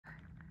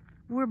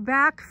We're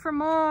back for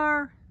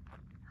more.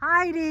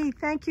 Heidi,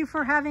 thank you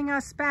for having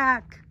us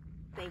back.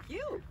 Thank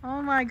you.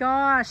 Oh my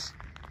gosh.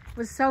 It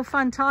was so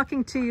fun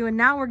talking to you, and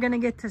now we're going to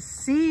get to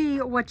see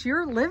what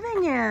you're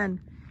living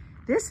in.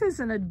 This is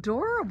an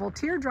adorable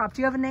teardrop.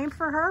 Do you have a name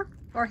for her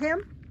or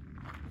him?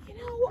 You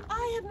know,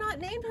 I have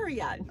not named her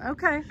yet.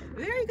 Okay.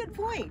 Very good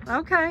point.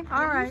 Okay.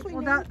 All right.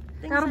 Well,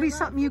 that'll be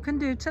something you can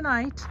do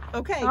tonight.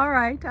 Okay. All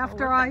right.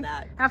 After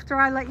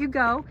I let you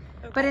go.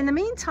 Okay. But in the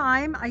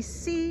meantime, I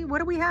see, what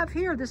do we have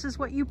here? This is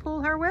what you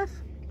pull her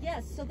with?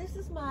 Yes. So this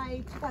is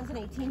my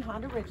 2018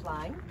 Honda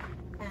Ridgeline.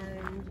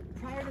 And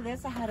prior to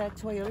this, I had a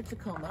Toyota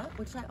Tacoma,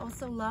 which I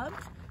also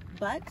loved,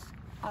 but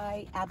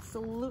I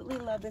absolutely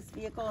love this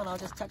vehicle, and I'll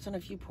just touch on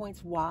a few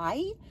points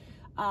why.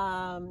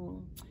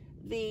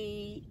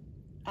 The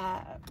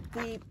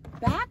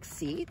back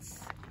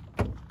seats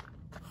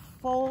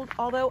fold,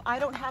 although I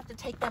don't have to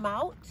take them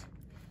out,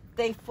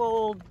 they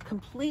fold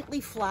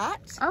completely flat.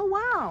 Oh,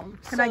 wow.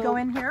 Can I go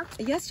in here?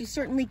 Yes, you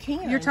certainly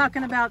can. You're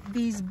talking about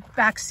these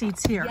back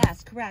seats here.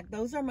 Yes, correct.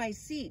 Those are my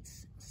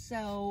seats.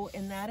 So,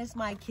 and that is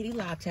my Kitty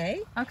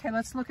Latte. Okay,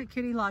 let's look at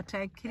Kitty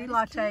Latte. Kitty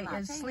Latte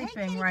is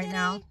sleeping right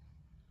now.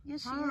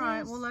 Yes, she All is.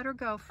 right, we'll let her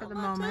go for the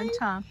moment,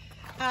 huh?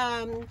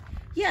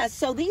 Yeah,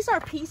 so these are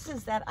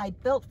pieces that I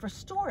built for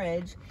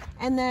storage.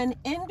 And then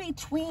in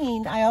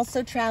between, I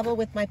also travel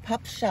with my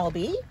pup,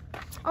 Shelby.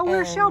 Oh,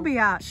 where's Shelby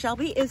at?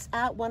 Shelby is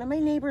at one of my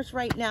neighbors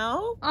right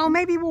now. Oh,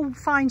 maybe we'll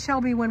find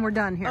Shelby when we're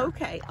done here.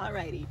 Okay,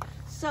 alrighty.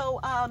 So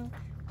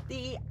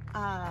the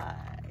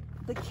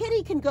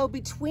kitty can go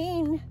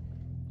between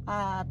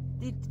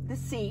the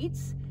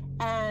seats,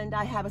 and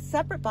I have a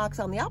separate box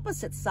on the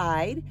opposite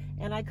side,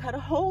 and I cut a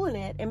hole in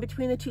it in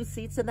between the two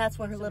seats, and that's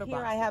where her little box.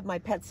 Here I have my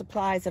pet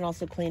supplies and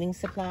also cleaning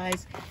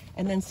supplies,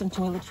 and then some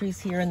toiletries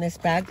here in this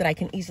bag that I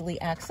can easily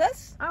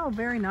access. Oh,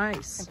 very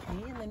nice.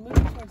 Okay, and then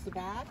moving towards the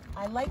back,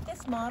 I like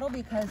this model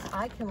because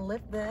I can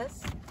lift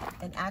this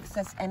and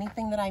access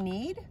anything that I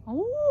need.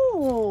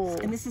 Oh.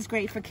 And this is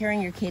great for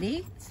carrying your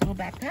kitty. It's a little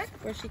backpack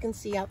where she can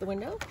see out the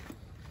window.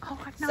 Oh,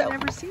 I've not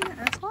ever seen it.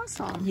 That's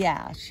awesome.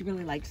 Yeah, she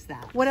really likes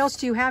that. What else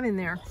do you have in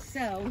there?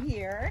 So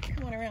here,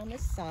 coming around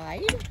this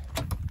side,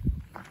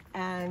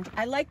 and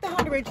I like the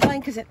Honda Ridgeline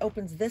because it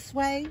opens this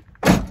way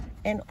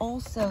and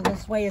also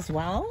this way as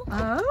well.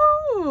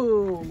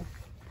 Oh.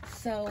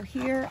 So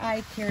here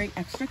I carry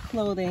extra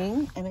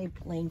clothing and a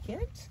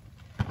blanket.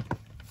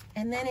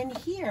 And then in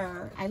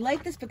here, I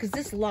like this because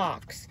this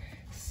locks.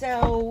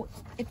 So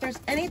if there's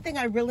anything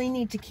I really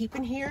need to keep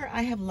in here,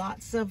 I have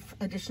lots of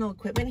additional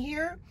equipment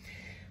here.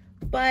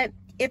 But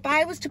if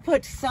I was to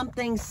put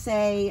something,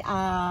 say,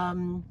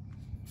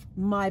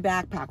 my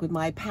backpack with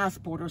my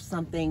passport or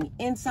something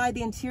inside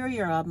the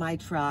interior of my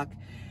truck,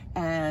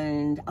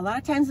 and a lot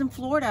of times in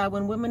Florida,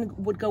 when women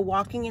would go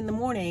walking in the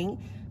morning,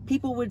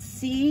 people would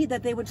see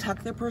that they would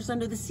tuck their purse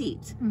under the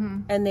seat,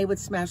 and they would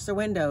smash their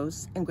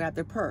windows and grab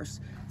their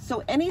purse.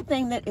 So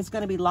anything that is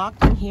going to be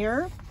locked in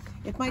here,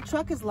 if my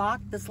truck is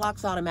locked, this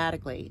locks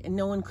automatically, and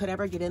no one could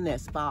ever get in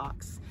this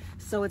box.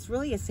 So it's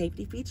really a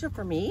safety feature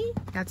for me.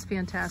 That's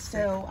fantastic.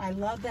 So I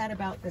love that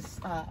about this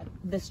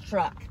this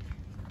truck,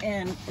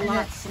 and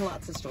lots and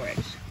lots of storage.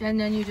 And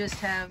then you just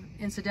have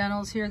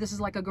incidentals here. This is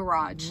like a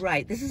garage.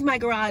 Right. This is my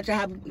garage. I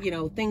have, you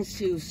know, things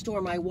to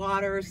store my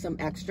water, some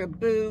extra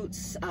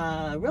boots,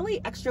 really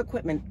extra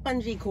equipment,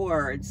 bungee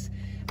cords,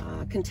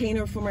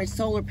 container for my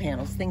solar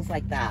panels, things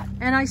like that.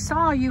 And I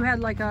saw you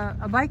had like a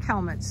bike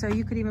helmet, so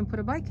you could even put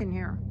a bike in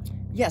here.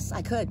 Yes,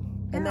 I could.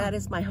 And that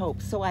is my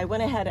hope. So I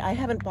went ahead, I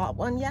haven't bought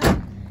one yet,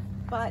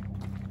 but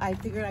I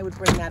figured I would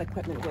bring that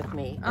equipment with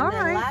me. And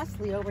then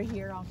lastly, over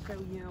here, I'll show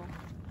you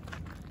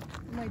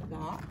my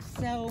box.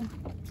 So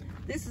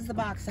this is the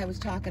box I was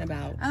talking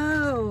about.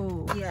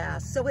 Oh. Yeah,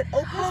 so it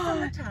opens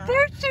from the top.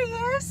 There she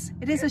is.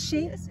 It is a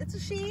she? It's a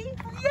she.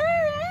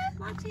 Yeah.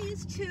 Latte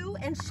is too,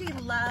 and she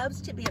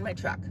loves to be in my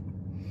truck.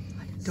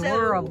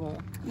 Adorable.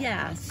 So,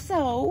 yeah,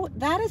 so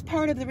that is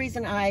part of the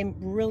reason I'm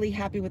really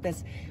happy with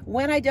this.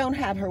 When I don't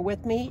have her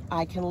with me,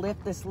 I can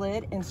lift this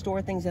lid and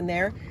store things in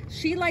there.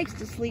 She likes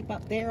to sleep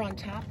up there on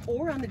top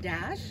or on the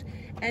dash,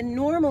 and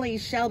normally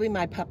Shelby,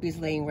 my puppy's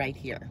laying right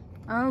here.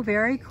 Oh,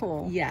 very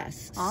cool.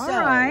 Yes. All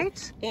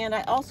right. And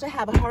I also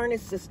have a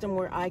harness system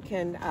where I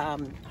can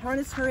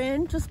harness her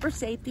in just for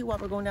safety while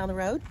we're going down the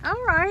road.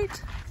 All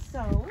right.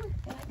 So,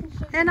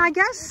 and I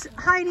guess,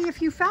 Heidi,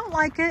 if you felt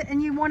like it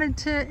and you wanted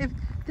to, if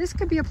this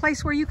could be a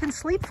place where you can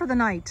sleep for the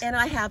night. And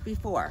I have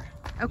before.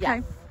 Okay.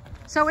 Yes.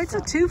 So it's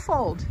a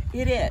twofold.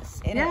 It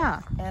is. It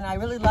is. And I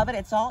really love it.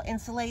 It's all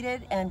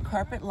insulated and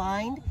carpet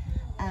lined.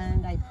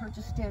 And I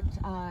purchased it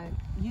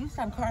used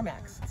on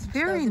CarMax. It's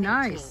very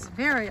nice.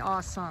 Very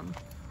awesome.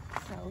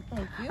 So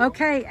thank you.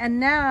 Okay, and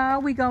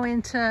now we go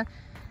into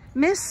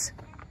Miss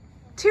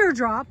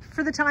Teardrop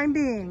for the time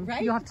being.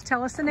 Right. You'll have to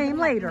tell us the name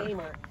later.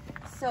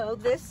 So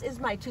this is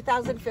my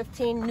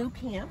 2015 New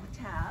Camp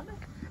Tab.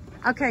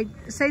 Okay,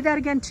 say that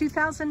again.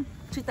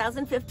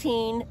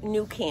 2015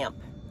 New Camp.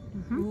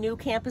 New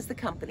Camp is the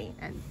company.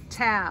 And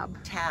Tab.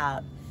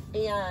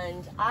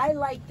 And I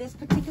like this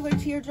particular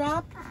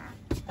teardrop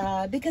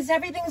because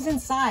everything's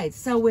inside.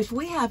 So if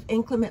we have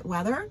inclement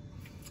weather,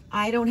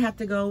 I don't have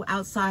to go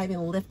outside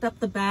and lift up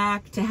the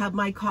back to have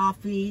my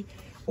coffee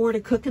or to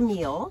cook a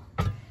meal.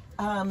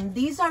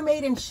 These are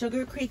made in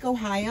Sugar Creek,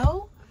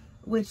 Ohio,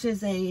 which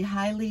is a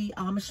highly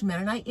Amish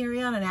Mennonite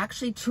area, and I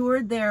actually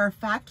toured their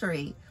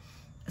factory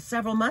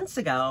several months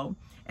ago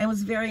and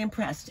was very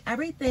impressed.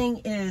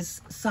 Everything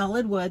is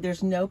solid wood.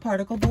 There's no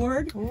particle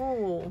board.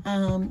 Oh.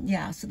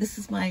 Yeah, so this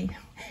is my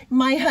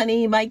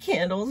honey, my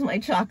candles, my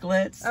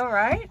chocolates. All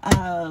right.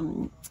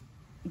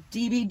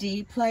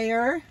 DVD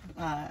player,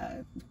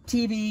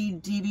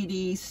 TV,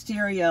 DVD,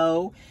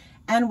 stereo.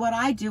 And what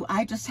I do,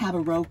 I just have a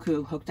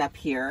Roku hooked up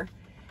here,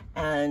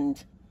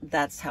 and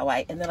that's how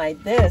I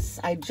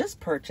just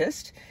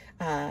purchased.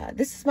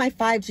 This is my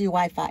 5G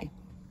Wi-Fi.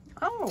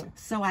 Oh.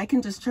 So I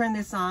can just turn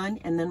this on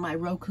and then my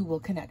Roku will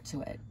connect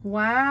to it.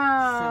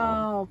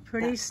 Wow. So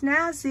pretty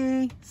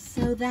snazzy.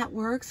 So that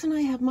works, and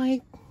I have my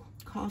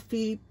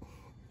coffee,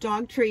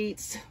 dog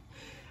treats.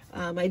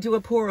 I do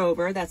a pour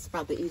over. That's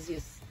about the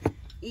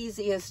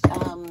easiest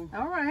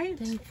All right.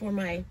 thing for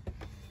my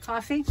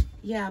Coffee?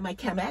 Yeah, my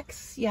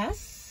Chemex,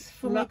 yes,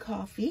 for my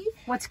coffee.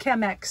 What's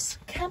Chemex?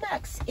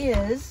 Chemex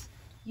is,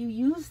 you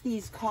use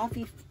these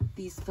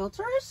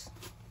filters,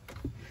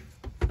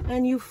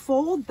 and you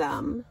fold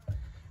them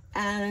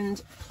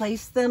and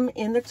place them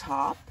in the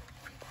top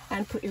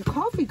and put your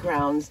coffee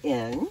grounds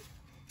in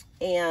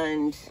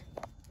and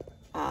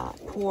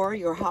pour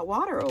your hot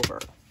water over.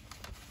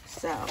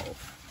 So,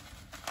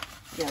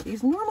 yeah,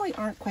 these normally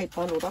aren't quite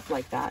bundled up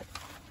like that,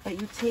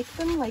 but you take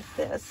them like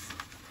this.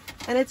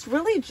 And it's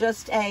really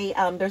just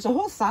there's a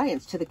whole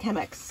science to the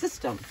Chemex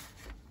system.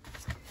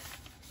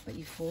 But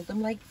you fold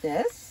them like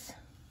this.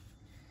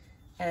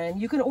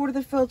 And you can order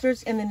the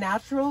filters in the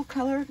natural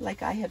color,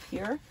 like I have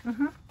here,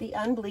 the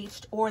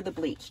unbleached or the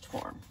bleached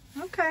form.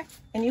 Okay.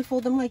 And you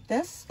fold them like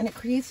this, and it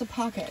creates a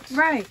pocket.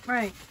 Right,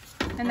 right.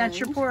 And that's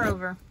your pour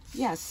over.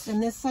 Yes,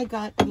 and this I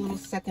got at a little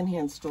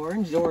secondhand store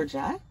in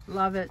Georgia.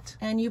 Love it.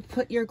 And you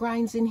put your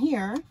grinds in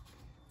here,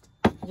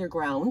 your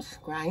grounds,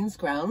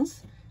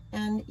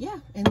 and yeah,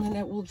 and then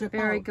it will drip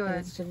out. Very good.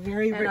 It's a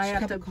very rich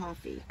cup of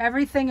coffee.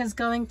 Everything is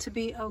going to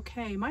be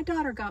okay. My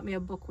daughter got me a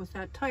book with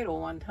that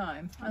title one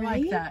time. I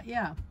like that,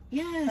 yeah.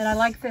 Yes. And I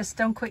like this,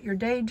 Don't Quit Your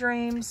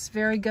Daydreams.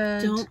 Very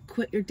good. Don't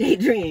quit your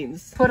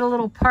daydreams. Put a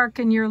little park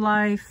in your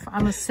life.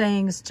 I'm a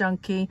sayings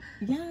junkie.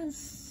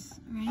 Yes.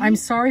 Right? I'm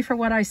sorry for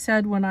what I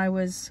said when I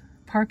was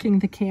parking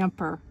the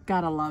camper.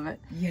 Gotta love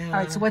it. Yeah. All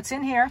right, so what's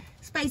in here?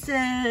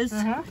 Spices.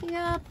 Yep. All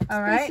Spices,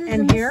 right,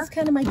 and here? This is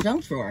kind of my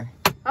junk drawer.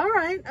 All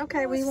right,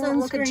 okay, we won't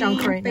look at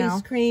junk right now.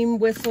 Face cream,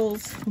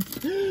 whistles.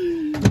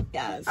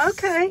 Yes.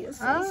 Okay,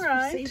 all for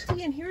right.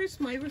 safety, and here's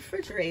my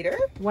refrigerator.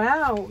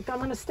 Wow, I'm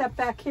going to step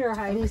back here,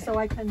 Heidi, so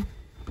I can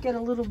get a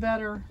little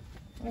better.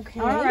 Okay.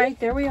 All right,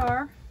 there we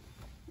are.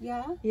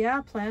 Yeah.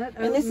 Yeah, Planet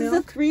Oat And this milk. is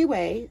a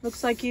three-way.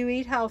 Looks like you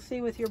eat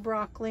healthy with your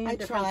broccoli and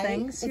different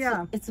things.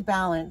 It's a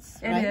balance.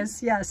 It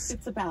is, yes.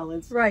 It's a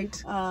balance. Right.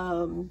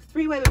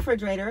 Three-way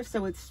refrigerator,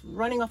 so it's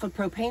running off of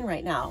propane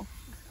right now.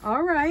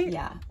 All right.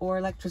 Yeah, or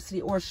electricity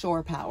or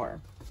shore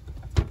power.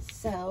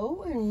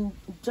 So, and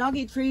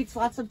doggy treats,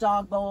 lots of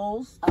dog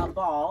balls,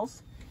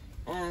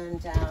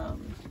 and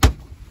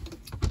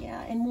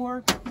yeah, and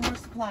more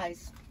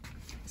supplies.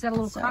 Is that a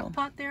little crock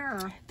pot there?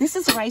 Or? This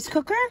is a rice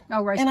cooker.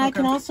 Oh, rice and cooker. I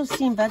can also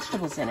steam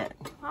vegetables in it.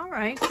 All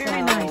right,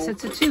 very nice.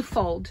 It's a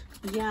two-fold.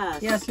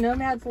 Yes. Yes,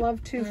 nomads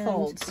love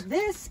two-folds.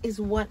 This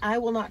is what I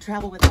will not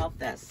travel without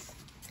this.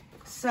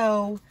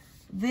 So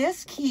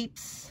this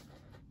keeps.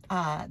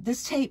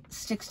 This tape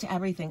sticks to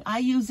everything. I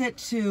use it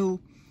to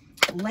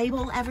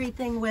label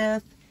everything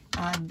with.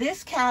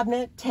 This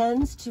cabinet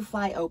tends to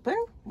fly open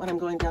when I'm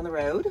going down the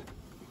road.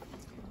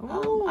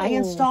 I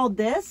installed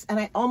this, and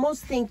I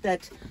almost think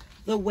that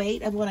the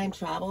weight of when I'm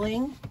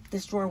traveling,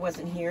 this drawer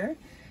wasn't here,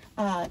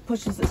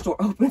 pushes this door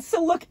open.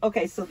 So look,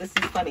 okay, so this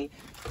is funny.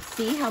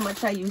 See how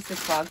much I use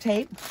this dog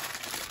tape?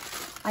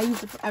 I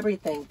use it for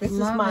everything. This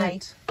Love is my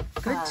it.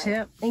 Good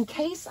tip. In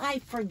case I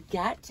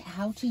forget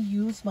how to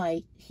use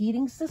my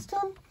heating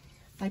system,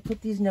 I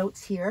put these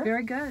notes here.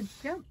 Very good.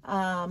 Yep.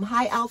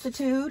 High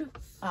altitude.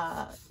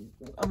 I'm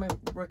gonna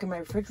work in my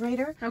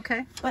refrigerator.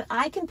 Okay. But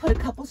I can put a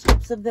couple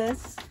strips of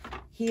this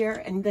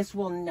here, and this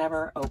will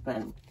never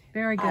open.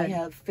 Very good. I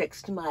have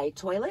fixed my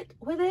toilet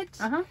with it.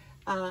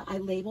 I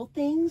label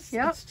things.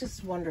 Yep. It's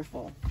just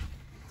wonderful.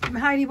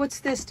 Heidi,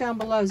 what's this down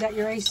below? Is that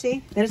your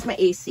AC? That is my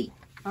AC.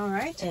 All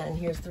right. And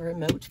here's the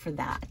remote for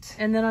that.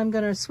 And then I'm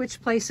going to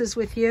switch places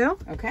with you.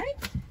 Okay.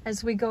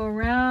 As we go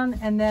around.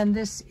 And then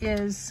this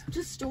is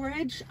just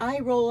storage. I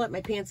roll up my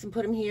pants and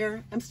put them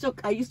here.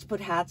 I used to put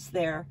hats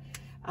there.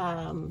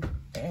 And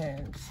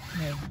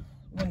my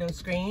window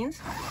screens.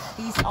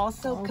 These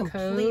also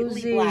completely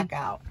cozy. black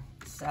out.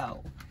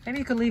 So maybe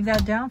you could leave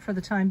that down for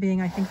the time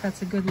being. I think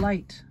that's a good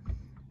light.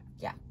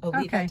 Yeah. Oh,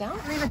 leave that down?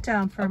 Leave it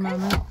down for a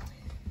moment.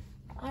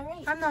 All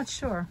right. I'm not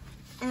sure.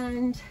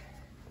 And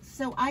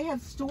so I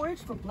have storage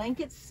for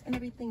blankets and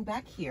everything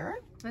back here.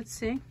 Let's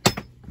see.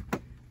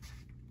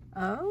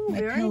 Oh, My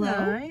very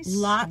pillow. nice.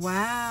 Lots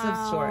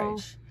of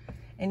storage.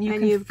 And you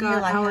and can you've feel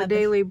got I Our have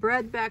Daily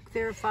Bread back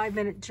there,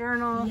 5-minute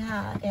journal.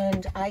 Yeah,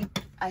 and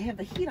I have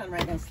the heat on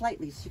right now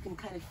slightly, so you can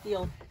kind of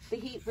feel the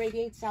heat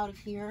radiates out of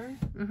here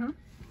and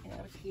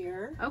out of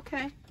here.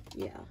 Okay.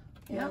 Yeah.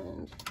 Yep.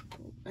 And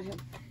I have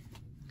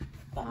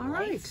all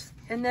right.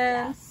 And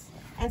then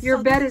and your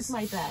so bed this is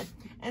my bed.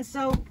 And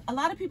so a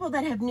lot of people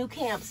that have new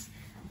camps,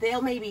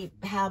 they'll maybe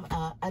have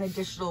an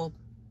additional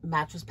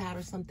mattress pad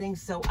or something.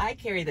 So I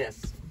carry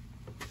this.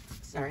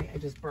 Sorry, I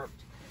just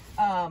burped.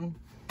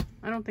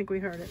 I don't think we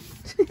heard it.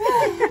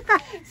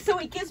 So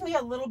it gives me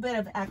a little bit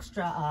of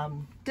extra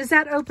does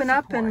that open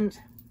support. up and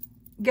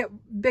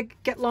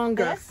get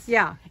longer? This?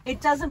 Yeah. It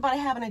doesn't, but I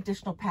have an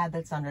additional pad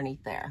that's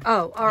underneath there.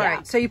 Oh, all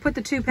right. So you put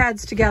the two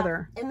pads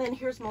together. And then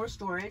here's more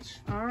storage.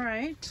 All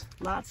right.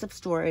 Lots of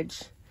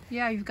storage.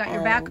 Yeah, you've got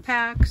your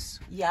backpacks.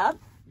 Yep.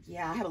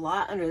 Yeah, I have a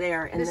lot under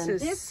there. And This then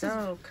is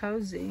so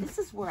cozy. This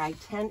is where I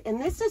tend,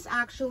 and this is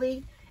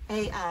actually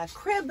a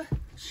crib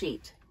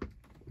sheet.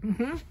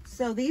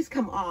 So these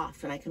come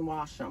off and I can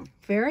wash them.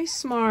 Very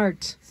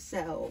smart.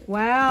 So.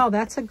 Wow,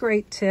 that's a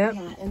great tip.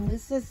 Yeah, and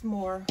this is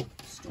more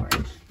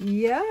storage.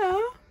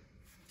 Yeah.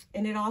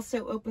 And it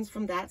also opens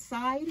from that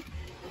side.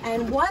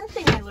 And one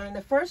thing I learned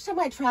the first time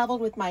I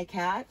traveled with my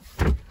cat,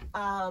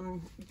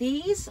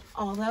 these,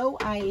 although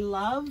I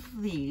love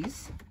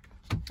these.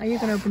 Are you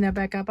going to open that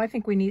back up? I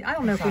think we need, I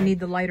don't know if we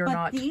need the light or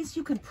not. These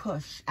you can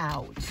push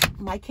out.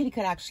 My kitty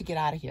could actually get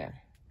out of here.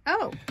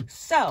 Oh.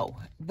 So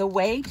the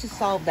way to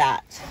solve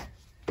that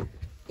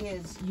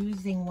is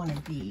using one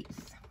of these.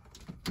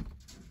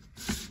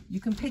 You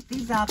can pick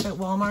these up at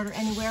Walmart or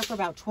anywhere for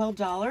about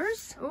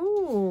 $12.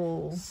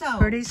 Ooh, so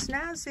pretty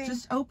snazzy.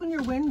 Just open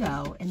your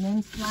window and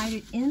then slide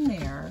it in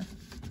there.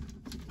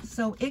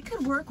 So it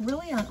could work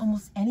really on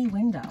almost any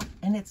window,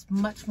 and it's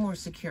much more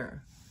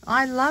secure.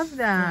 I love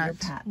that.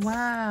 Pets.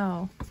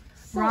 Wow.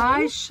 So,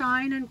 rise,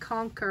 shine, and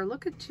conquer.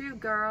 Look at you,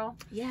 girl.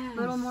 Yeah. A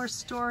little more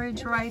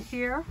storage right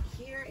here.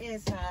 Here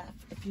is,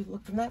 if you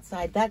look from that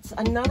side, that's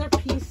another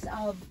piece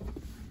of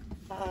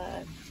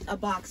a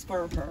box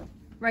for her.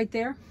 Right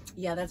there?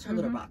 Yeah, that's her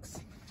little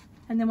box.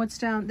 And then what's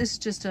down? This is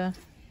just a...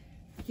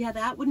 Yeah,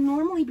 that would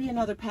normally be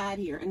another pad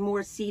here and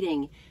more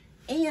seating.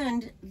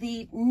 And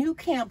the new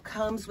camp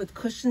comes with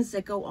cushions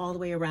that go all the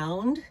way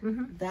around.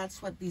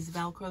 That's what these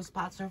Velcro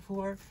spots are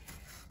for.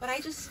 But I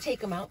just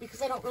take them out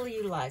because I don't really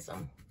utilize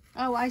them.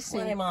 Oh, I see.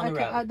 When I'm on the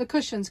road. The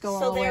cushions go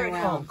all the way around. So they're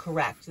at home,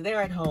 correct.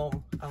 They're at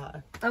home.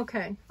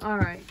 Okay, all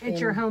right. It's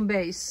your home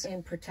base.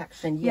 In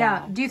protection,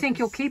 yeah. Do you think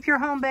you'll keep your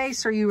home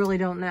base, or you really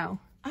don't know?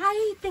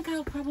 I think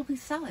I'll probably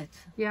sell it.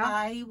 Yeah.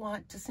 I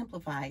want to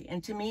simplify.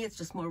 And to me, it's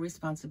just more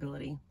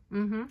responsibility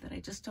that I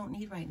just don't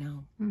need right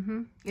now.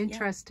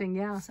 Interesting,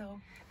 yeah. So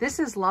this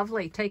is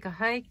lovely. Take a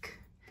hike.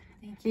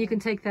 Thank you. You can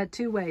take that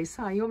two ways,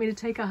 huh? You want me to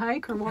take a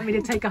hike, or want me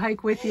to take a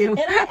hike with you? And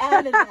I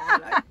added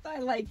that. I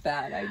like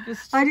that.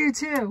 I do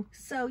too.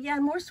 So yeah,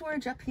 more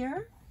storage up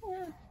here.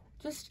 Yeah.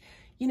 Just,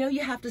 you know,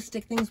 you have to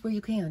stick things where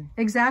you can.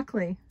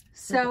 Exactly.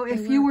 So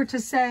if you were to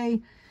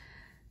say,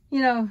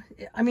 you know,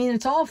 I mean,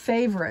 it's all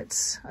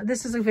favorites.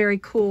 This is a very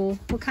cool,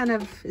 what kind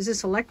of, is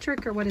this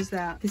electric or what is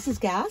that? This is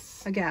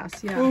gas. A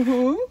gas, yeah.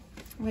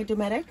 My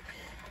Dometic.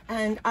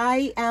 And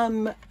I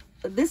am,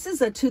 this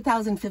is a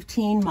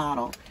 2015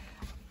 model.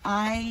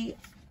 I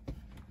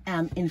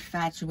am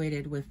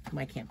infatuated with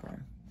my camper.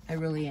 I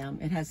really am.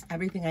 It has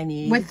everything I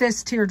need. With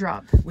this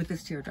teardrop? With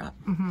this teardrop.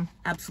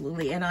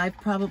 Absolutely. And I've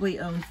probably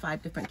owned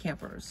 5 different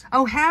campers.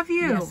 Oh, have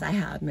you? Yes, I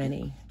have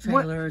many.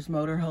 Trailers,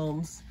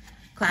 motorhomes,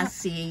 Class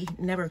C,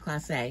 never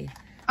Class A.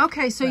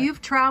 Okay, so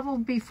you've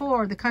traveled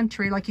before the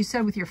country, like you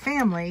said, with your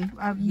family.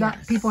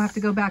 Yes. People have to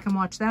go back and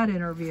watch that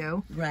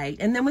interview. Right.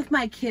 And then with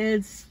my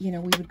kids, you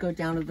know, we would go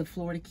down to the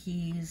Florida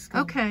Keys.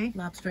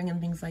 Lobstering and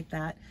things like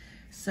that.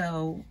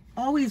 So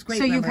always great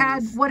memories. You've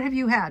had, what have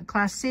you had?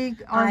 Class C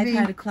RV? I've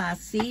had a Class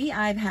C.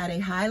 I've had a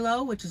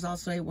high-low, which is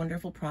also a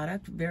wonderful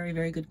product. Very,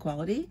 very good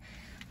quality.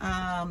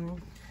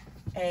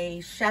 A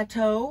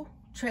Chateau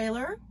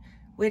trailer,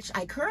 which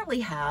I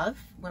currently have.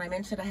 When I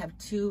mentioned I have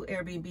 2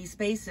 Airbnb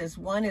spaces,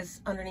 one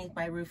is underneath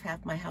my roof,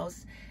 half my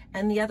house,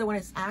 and the other one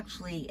is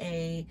actually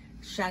a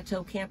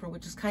Chateau camper,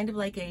 which is kind of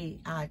like a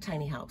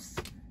tiny house.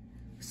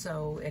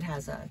 So it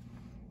has a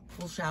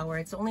full shower.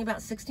 It's only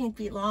about 16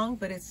 feet long,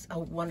 but it's a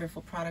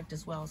wonderful product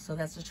as well. So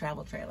that's a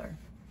travel trailer.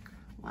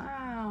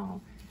 Wow.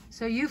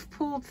 So you've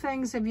pulled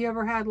things. Have you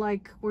ever had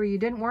like where you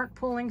weren't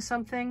pulling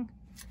something?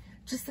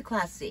 Just the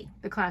Class C.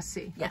 The Class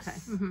C.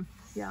 Yes. Okay.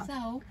 Yeah.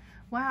 So.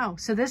 Wow.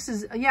 So this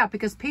is, yeah,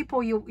 because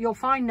people, you'll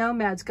find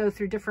nomads go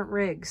through different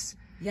rigs.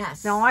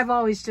 Yes. Now, I've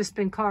always just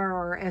been car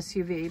or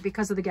SUV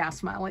because of the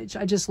gas mileage.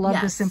 I just love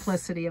the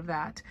simplicity of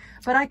that.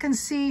 But I can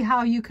see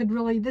how you could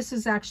really, this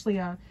is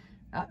actually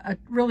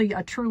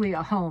truly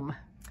a home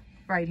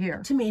right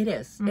here. To me, it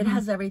is. It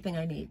has everything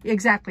I need.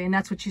 Exactly. And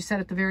that's what you said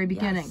at the very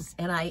beginning. Yes.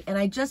 And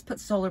I just put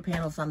solar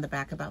panels on the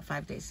back about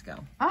 5 days ago.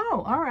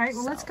 Oh, all right.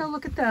 Well, let's go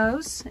look at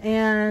those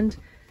and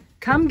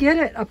come get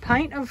it. A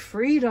pint of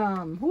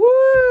freedom.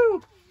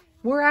 Woo!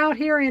 We're out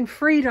here in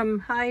freedom,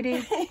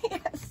 Heidi.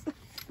 Yes.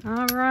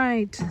 All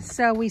right.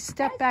 So we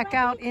step back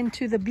out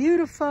into the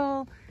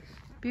beautiful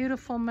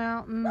Beautiful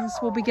mountains.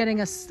 We'll be getting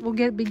a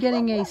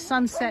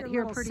sunset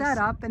here pretty set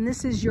up. And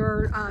this is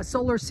your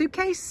solar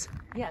suitcase?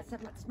 Yes,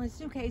 that's my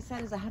suitcase.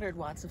 That is 100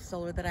 watts of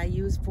solar that I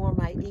use for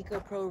my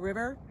EcoPro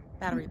River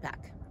battery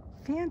pack.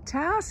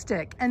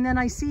 Fantastic. And then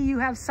I see you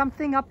have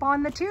something up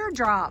on the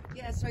teardrop.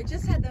 Yeah, so I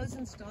just had those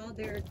installed.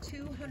 They're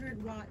 2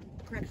 200-watt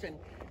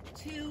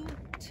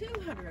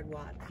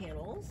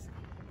panels,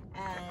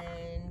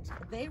 and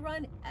they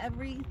run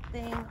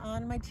everything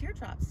on my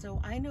teardrop. So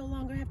I no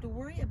longer have to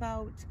worry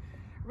about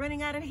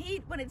running out of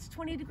heat when it's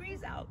 20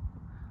 degrees out.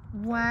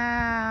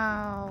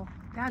 Wow,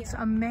 that's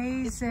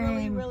amazing. It's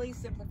really, really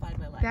simplified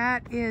my life.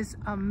 That is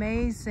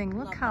amazing.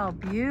 Look how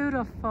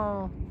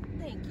beautiful.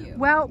 Thank you.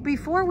 Well,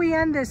 before we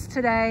end this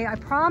today, I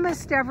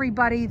promised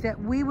everybody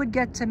that we would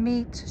get to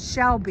meet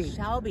Shelby.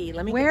 Shelby,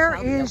 let me Where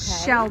get Shelby, is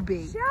okay?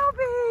 Shelby?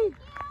 Shelby!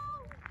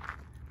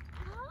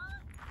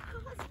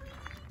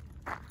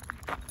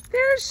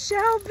 There's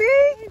Shelby.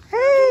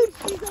 Hey,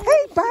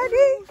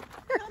 buddy.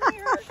 Come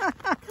here,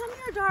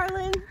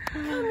 darling.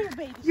 Come here,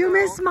 baby. You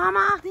girl. miss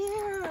Mama?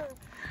 There.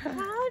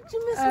 How'd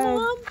you miss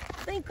Mom?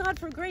 Thank God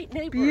for great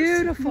neighbors.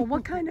 Beautiful.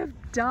 What kind of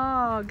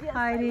dog, Yes,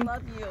 Heidi? I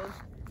love you.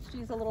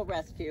 She's a little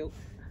rescue.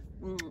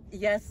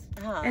 Yes.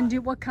 And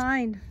what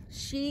kind?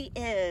 She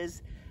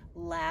is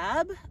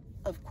Lab,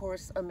 of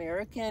course,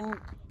 American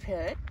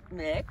Pit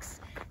mix,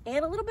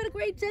 and a little bit of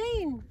Great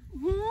Dane.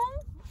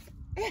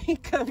 Hey,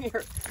 come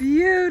here.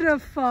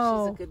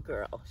 Beautiful. She's a good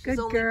girl. She's Good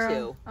only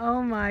girl. 2.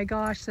 Oh my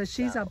gosh. So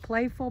she's a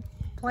playful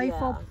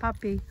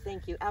puppy.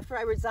 Thank you. After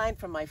I resigned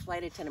from my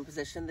flight attendant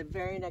position, the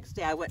very next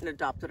day I went and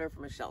adopted her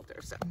from a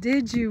shelter. So.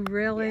 Did you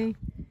really? Yeah.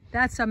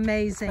 That's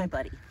amazing. That's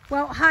my buddy.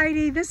 Well,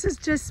 Heidi, this has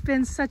just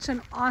been such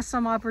an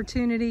awesome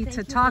opportunity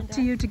to talk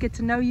to you, to get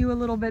to know you a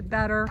little bit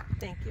better.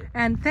 Thank you.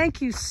 And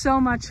thank you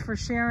so much for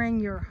sharing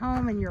your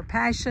home and your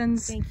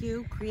passions. Thank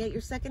you. Create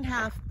your second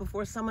half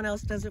before someone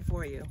else does it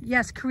for you.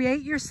 Yes,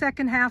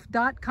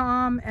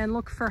 createyoursecondhalf.com, and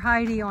look for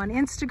Heidi on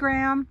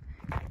Instagram.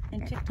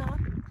 And TikTok.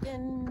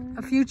 And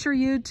a future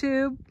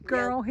YouTube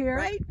girl here.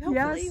 Right?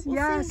 Hopefully.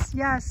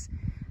 Yes.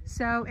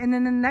 So, and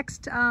then the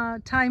next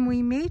time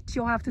we meet,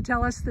 you'll have to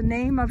tell us the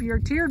name of your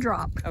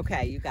teardrop.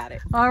 Okay, you got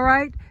it. All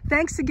right.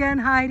 Thanks again,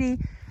 Heidi.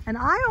 And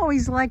I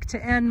always like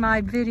to end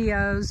my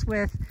videos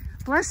with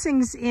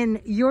blessings in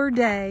your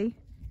day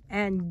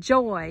and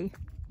joy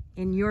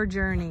in your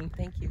journey.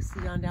 Thank you.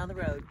 See you on down the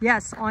road.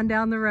 Yes, on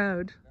down the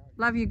road.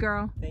 Love you,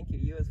 girl. Thank you.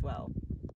 You as well.